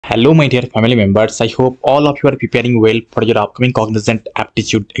Hello, my dear family members. I hope all of you are preparing well for your upcoming Cognizant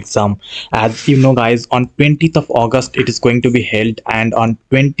Aptitude exam. As you know, guys, on 20th of August, it is going to be held, and on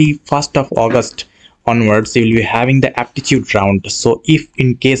 21st of August onwards, you will be having the aptitude round. So, if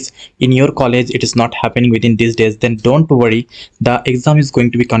in case in your college it is not happening within these days, then don't worry. The exam is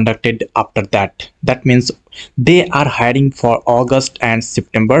going to be conducted after that. That means they are hiring for August and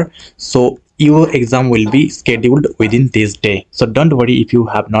September. So your exam will be scheduled within this day, so don't worry if you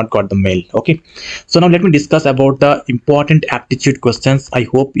have not got the mail. Okay, so now let me discuss about the important aptitude questions. I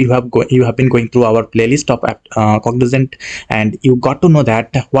hope you have been going through our playlist of Cognizant, and you got to know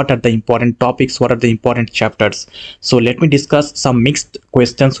that what are the important topics, what are the important chapters. So let me discuss some mixed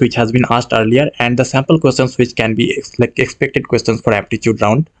questions which has been asked earlier, and the sample questions which can be like expected questions for aptitude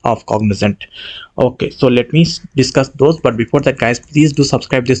round of Cognizant. Okay, so let me discuss those, but before that, guys, please do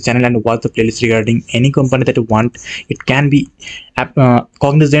subscribe this channel and watch the playlist regarding any company that you want. It can be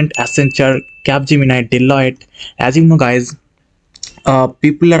Cognizant, Accenture, Capgemini, Deloitte. As you know, guys,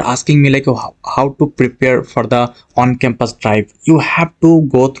 people are asking me like how to prepare for the on-campus drive. You have to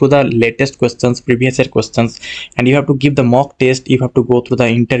go through the latest questions, previous year questions, and you have to give the mock test. You have to go through the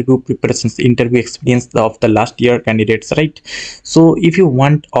interview preparations, interview experience of the last year candidates, right? So if you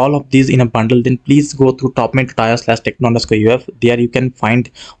want all of these in a bundle, then please go through topmate.io/techno_uf. There you can find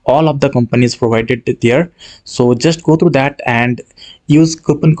all of the companies provided there. So just go through that and use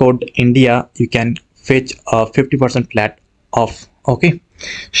coupon code India. You can fetch a 50% flat off. Okay,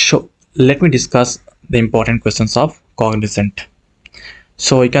 so let me discuss the important questions of Cognizant.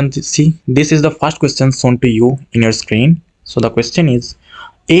 So you can see this is the first question shown to you in your screen. So the question is,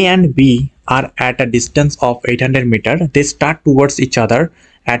 A and B are at a distance of 800 meters. They start towards each other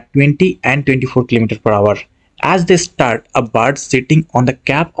at 20 and 24 km per hour. As they start, a bird sitting on the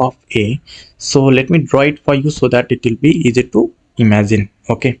cap of A. So let me draw it for you so that it will be easy to imagine.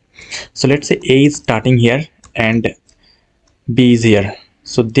 Okay, so let's say A is starting here and B is here.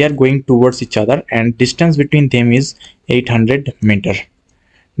 So they are going towards each other, and distance between them is 800 meters.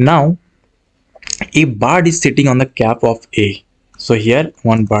 Now a bird is sitting on the cap of A. So here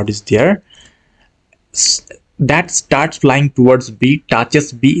one bird is there that starts flying towards B,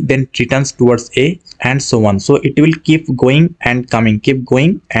 touches B, then returns towards A, and so on. So it will keep going and coming, keep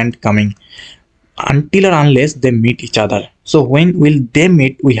going and coming until or unless they meet each other. So when will they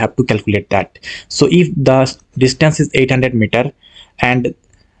meet, we have to calculate that. So if the distance is 800 meters and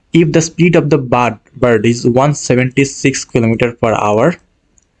if the speed of the bird is 176 km per hour,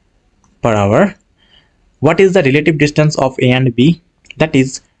 what is the relative distance of A and B? That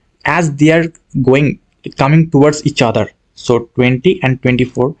is, as they are coming towards each other, so 20 and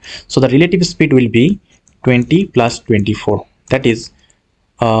 24, so the relative speed will be 20 plus 24, that is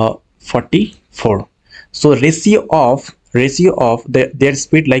 44. So ratio of their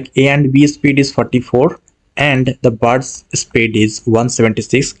speed, like A and B speed is 44 and the bird's speed is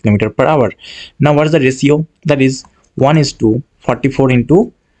 176 km per hour. Now what is the ratio? That is 1 is to 44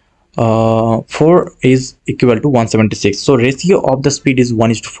 into 4 is equal to 176. So ratio of the speed is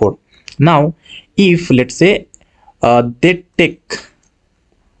 1 is to 4. Now if let's say they take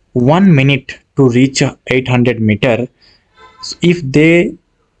 1 minute to reach 800 meter, so if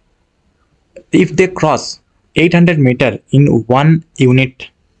they cross 800 meter in 1 unit,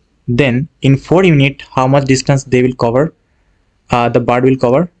 then in 4 unit how much distance they will cover? The bird will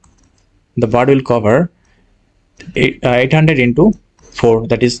cover 800 into 4,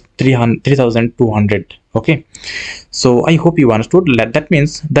 that is 3200. Okay, so I hope you understood. That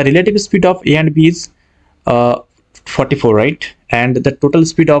means the relative speed of A and B is 44, right? And the total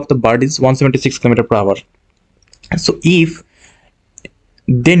speed of the bird is 176 km per hour. So if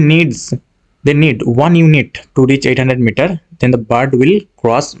they need 1 unit to reach 800 meter, then the bird will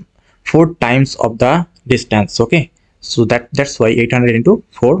cross 4 times of the distance. Okay, so that's why 800 into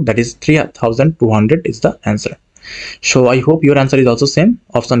 4, that is 3200 is the answer. So I hope your answer is also same.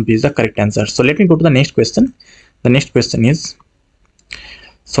 Option B is the correct answer. So let me go to the next question. The next question is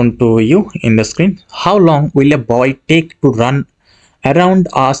shown to you in the screen. How long will a boy take to run around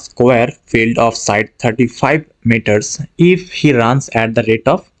a square field of side 35 meters if he runs at the rate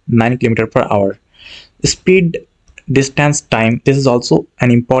of 9 km per hour? Speed, distance, time. This is also an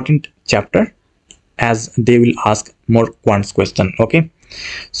important chapter as they will ask more quants question. Okay,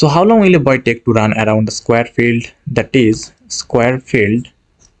 so how long will a boy take to run around the square field? That is square field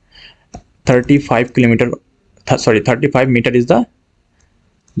 35 meter is the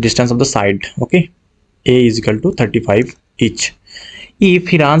distance of the side. Okay, A is equal to 35 each. If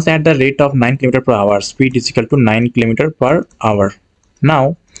he runs at the rate of 9 km per hour, speed is equal to 9 km per hour.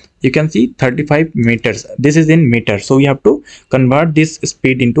 Now you can see 35 meters. This is in meter, so we have to convert this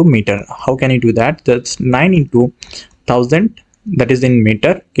speed into meter. How can you do that? That's 9 into 1000, that is in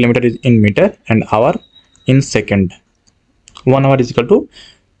meter, kilometer is in meter, and hour in second. 1 hour is equal to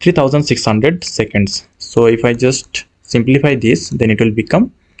 3600 seconds. So if I just simplify this, then it will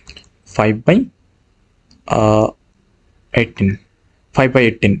become 5 by 18, 5 by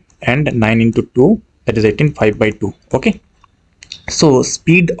 18, and 9 into 2, that is 18, 5 by 2. Okay, so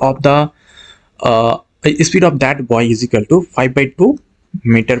speed of the speed of that boy is equal to 5 by 2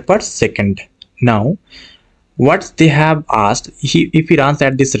 meter per second. Now what they have asked, if he runs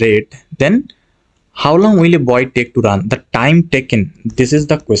at this rate, then how long will a boy take to run? The time taken, this is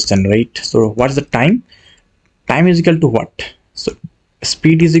the question, right? So what's the time? Time is equal to what? So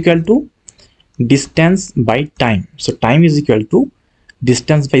speed is equal to distance by time. So time is equal to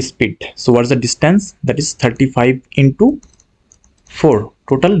distance by speed. So what's the distance? That is 35 into 4,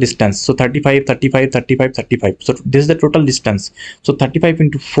 total distance. So 35, 35, 35, 35. So this is the total distance. So 35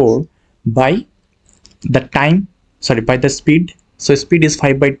 into 4 by the time, sorry, by the speed. So speed is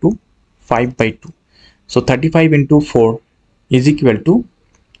 5 by 2, 5 by 2. So 35 into 4 is equal to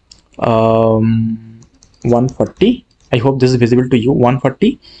 140. I hope this is visible to you.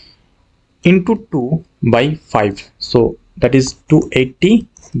 140 into 2 by 5. So that is 280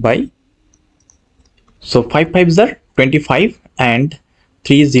 by, so 5 5s are 25 and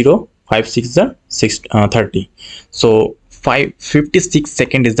 3056 are 30. So 56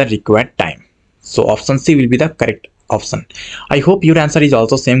 seconds is the required time. So option C will be the correct option. I hope your answer is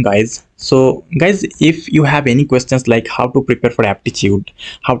also same, guys. So guys, if you have any questions like how to prepare for aptitude,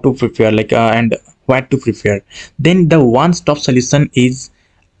 how to prepare, like and what to prepare, then the one-stop solution is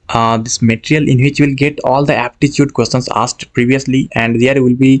this material, in which you will get all the aptitude questions asked previously, and there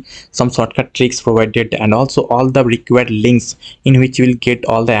will be some shortcut tricks provided, and also all the required links in which you will get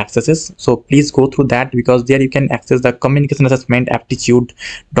all the accesses. So please go through that, because there you can access the communication assessment, aptitude,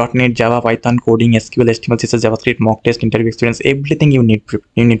 .NET, Java, Python, coding, SQL, HTML, CSS, JavaScript, mock test, interview experience, everything you need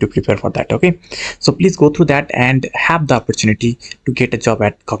to prepare for that. Okay, so please go through that and have the opportunity to get a job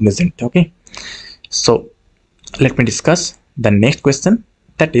at Cognizant. Okay, so let me discuss the next question.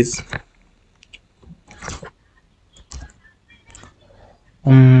 That is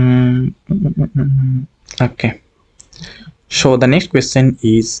okay, so the next question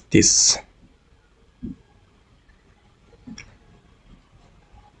is this.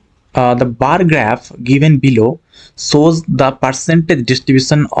 The bar graph given below shows the percentage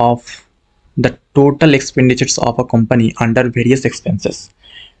distribution of the total expenditures of a company under various expense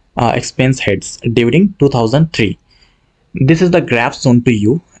heads during 2003. This is the graph shown to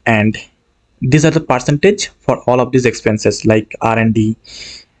you, and these are the percentage for all of these expenses like R&D,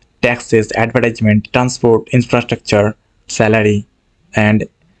 taxes, advertisement, transport, infrastructure, salary, and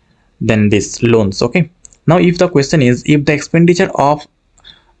then this loans. Okay, now if the question is, if the expenditure of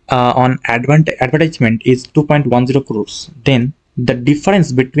on advertisement is 2.10 crores, then the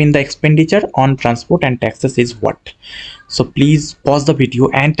difference between the expenditure on transport and taxes is what? So please pause the video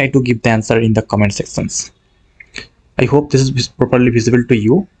and try to give the answer in the comment sections. I hope this is properly visible to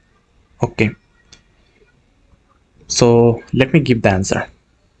you. Okay, so let me give the answer.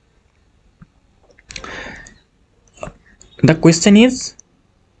 The question is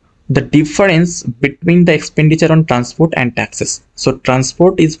the difference between the expenditure on transport and taxes. So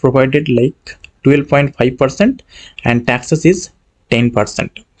transport is provided like 12.5% and taxes is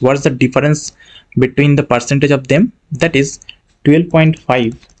 10%. What's the difference between the percentage of them? That is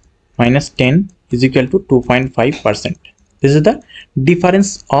 12.5 minus 10 is equal to 2.5%. This is the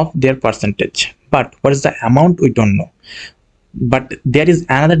difference of their percentage, but what is the amount we don't know. But there is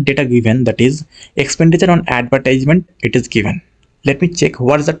another data given, that is expenditure on advertisement. It is given. Let me check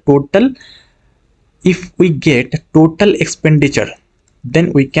what is the total. If we get total expenditure,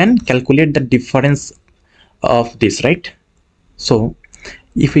 then we can calculate the difference of this, right? So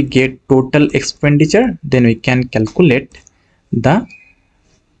if we get total expenditure, then we can calculate the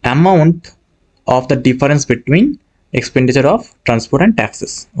amount of the difference between expenditure of transport and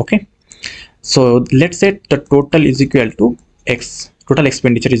taxes. Okay, so let's say the total is equal to X, total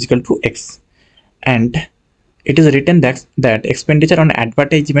expenditure is equal to X, and it is written that expenditure on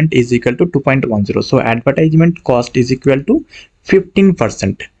advertisement is equal to 2.10. So advertisement cost is equal to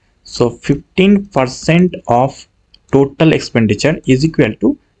 15%. So 15% of total expenditure is equal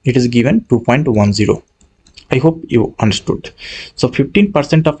to, it is given 2.10. I hope you understood. So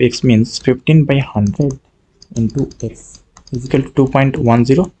 15% of X means 15 by 100 into X is equal to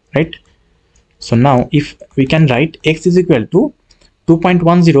 2.10, right? So now if we can write X is equal to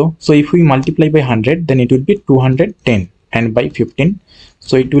 2.10, so if we multiply by 100, then it will be 210. and by 15,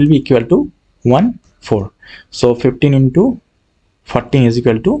 so it will be equal to 14. So 15 into 14 is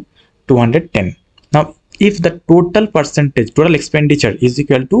equal to 210. Now if the total expenditure is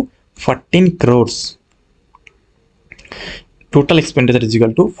equal to 14 crores, total expenditure is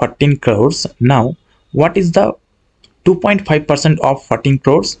equal to 14 crores. Now what is the 2.5% of 14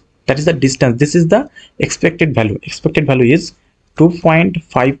 crores? That is the distance. This is the expected value. Expected value is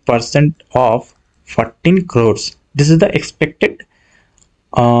 2.5% of 14 crores. This is the expected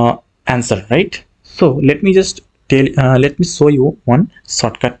answer, right? So let me just let me show you one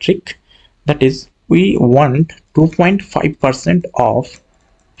shortcut trick. That is, we want 2.5% of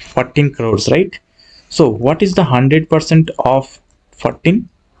 14 crores, right? So what is the 100% of 14?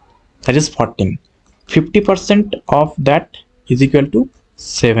 That is 14. 50% of that is equal to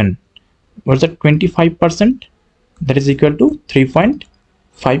 7. What's that? 25%? That is equal to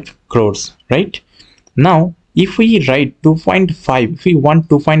 3.5 crores, right? Now if we write 2.5, if we want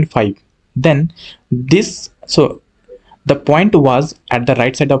 2.5, then this, so the point was at the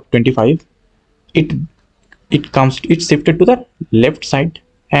right side of 25, it shifted to the left side,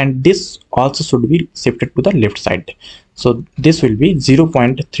 and this also should be shifted to the left side. So this will be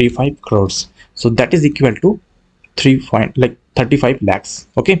 0.35 crores. So that is equal to 35 lakhs.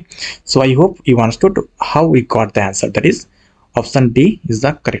 Okay, so I hope you understood how we got the answer. That is option D is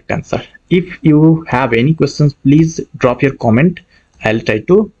the correct answer. If you have any questions, please drop your comment. I'll try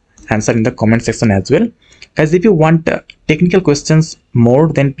to answer in the comment section as well. Guys, if you want technical questions more,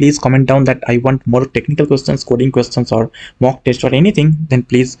 then please comment down that I want more technical questions, coding questions, or mock test or anything, then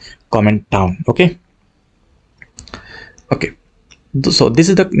please comment down. Okay, so this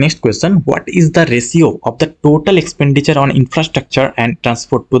is the next question. What is the ratio of the total expenditure on infrastructure and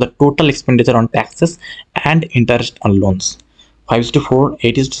transport to the total expenditure on taxes and interest on loans? 5:4,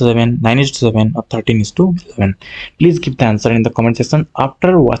 8:7, 9:7, or 13:11? Please give the answer in the comment section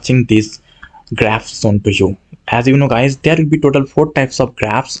after watching this graph shown to you. As you know guys, there will be total 4 types of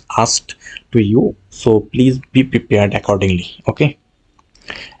graphs asked to you, so please be prepared accordingly. Okay,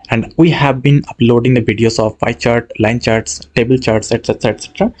 and we have been uploading the videos of pie chart, line charts, table charts, etc,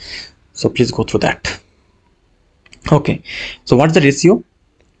 etc, so please go through that. Okay, so what's the ratio?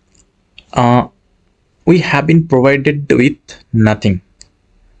 We have been provided with nothing,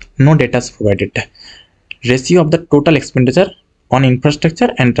 no data is provided. Ratio of the total expenditure on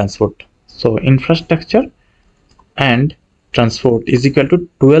infrastructure and transport. So infrastructure and transport is equal to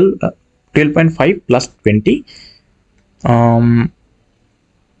 12.5 plus 20.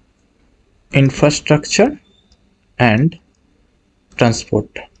 Infrastructure and transport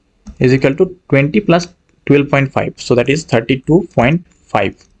is equal to 20 plus 12.5, so that is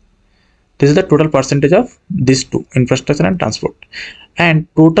 32.5. This is the total percentage of these two, infrastructure and transport. And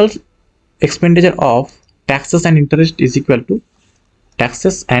total expenditure of taxes and interest is equal to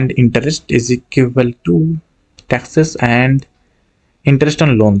taxes and interest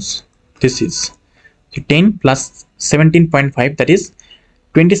on loans. This is 10 plus 17.5, that is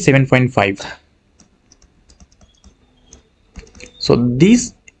 27.5. So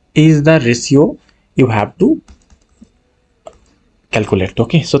this is the ratio you have to calculate.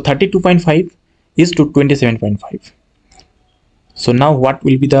 Okay, so 32.5 is to 27.5. so now what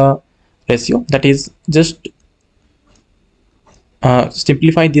will be the ratio? That is, just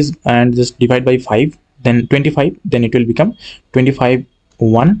simplify this and just divide by 5, then 25, then it will become 25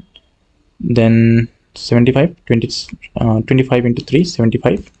 1, then 75, 25 into 3,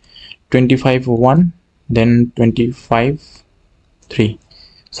 75, 25 1, then 25 3,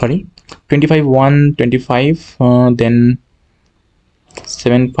 sorry, 25 1, 25, then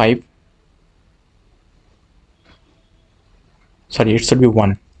 75, sorry, it should be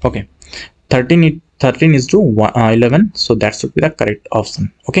 1. Okay, 13 is to 11, so that should be the correct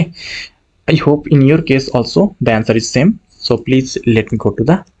option. Okay, I hope in your case also the answer is same. So please let me go to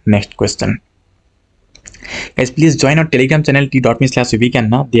the next question. Guys, please join our Telegram channel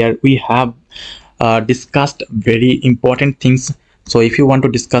t.me/vcanna. There we have discussed very important things. So if you want to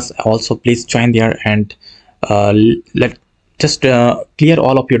discuss also, please join there and just clear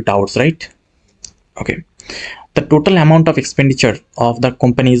all of your doubts, right? Okay, the total amount of expenditure of the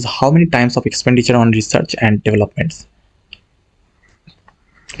company is how many times of expenditure on research and developments?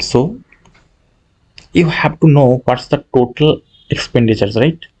 So you have to know what's the total expenditures,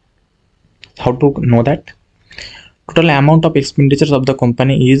 right? How to know that? Total amount of expenditures of the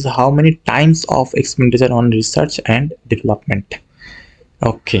company is how many times of expenditure on research and development.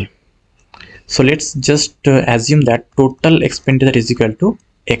 Okay, so let's just assume that total expenditure is equal to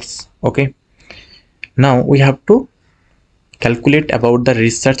X. Okay, now we have to calculate about the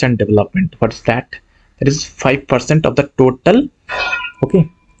research and development. What's that? that is 5% of the total. Okay,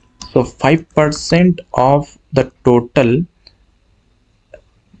 so 5% of the total,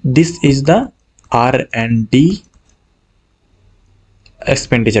 this is the R&D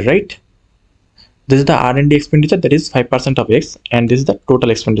expenditure, right? This is the R&D expenditure, that is 5% of X, and this is the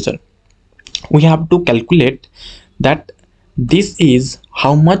total expenditure. We have to calculate that this is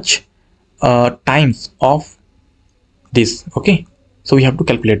how much times of this. Okay, so we have to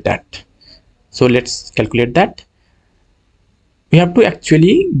calculate that. So let's calculate that. We have to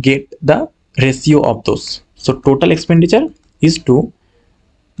actually get the ratio of those. So total expenditure is to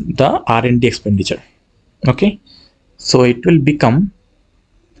the R&D expenditure. Okay, so it will become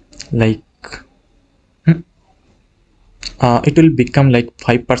like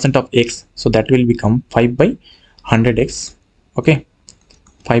 5% of X, so that will become 5 by 100x. Okay,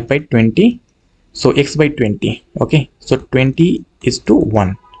 5 by 20, so X by 20. Okay, so 20 is to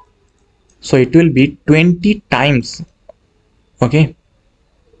 1, so it will be 20 times. Okay,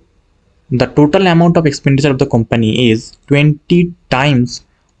 the total amount of expenditure of the company is 20 times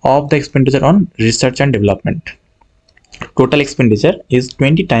of the expenditure on research and development. Total expenditure is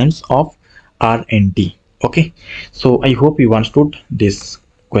 20 times of R&D. Okay, so I hope you understood this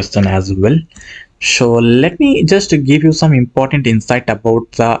question as well. So let me just give you some important insight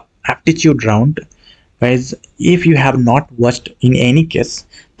about the aptitude round. Guys, if you have not watched in any case,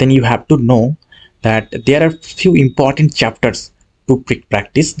 then you have to know that there are few important chapters to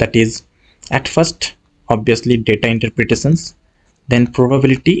practice. That is, at first, obviously, data interpretations, then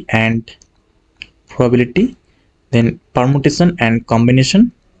probability, then permutation and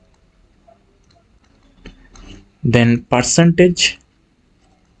combination, then percentage,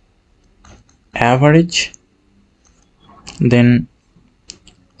 average, then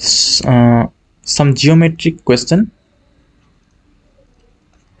some geometric question,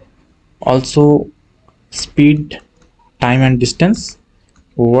 also speed, time and distance,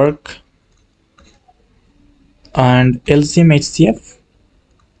 work, and LCM HCF,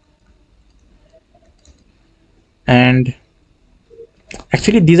 and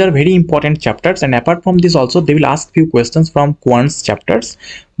actually these are very important chapters. And apart from this also they will ask few questions from quants chapters,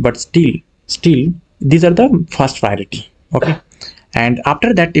 but still these are the first priority. Okay, and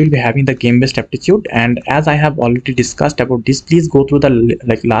after that you will be having the game based aptitude, and as I have already discussed about this, please go through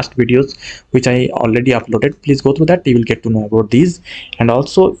the last videos which I already uploaded. Please go through that, you will get to know about these. And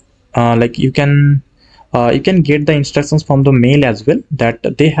also you can get the instructions from the mail as well, that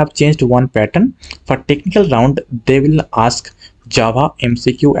they have changed one pattern. For technical round they will ask Java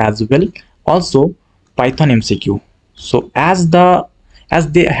MCQ as well, also Python MCQ. So as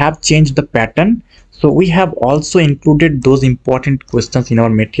they have changed the pattern, so we have also included those important questions in our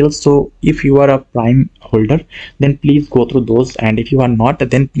materials. So if you are a Prime holder, then please go through those, and if you are not,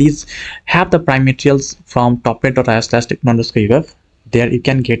 then please have the Prime materials from topnet.is/techno_uf. There you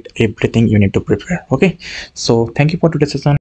can get everything you need to prepare. Okay, so thank you for today's session.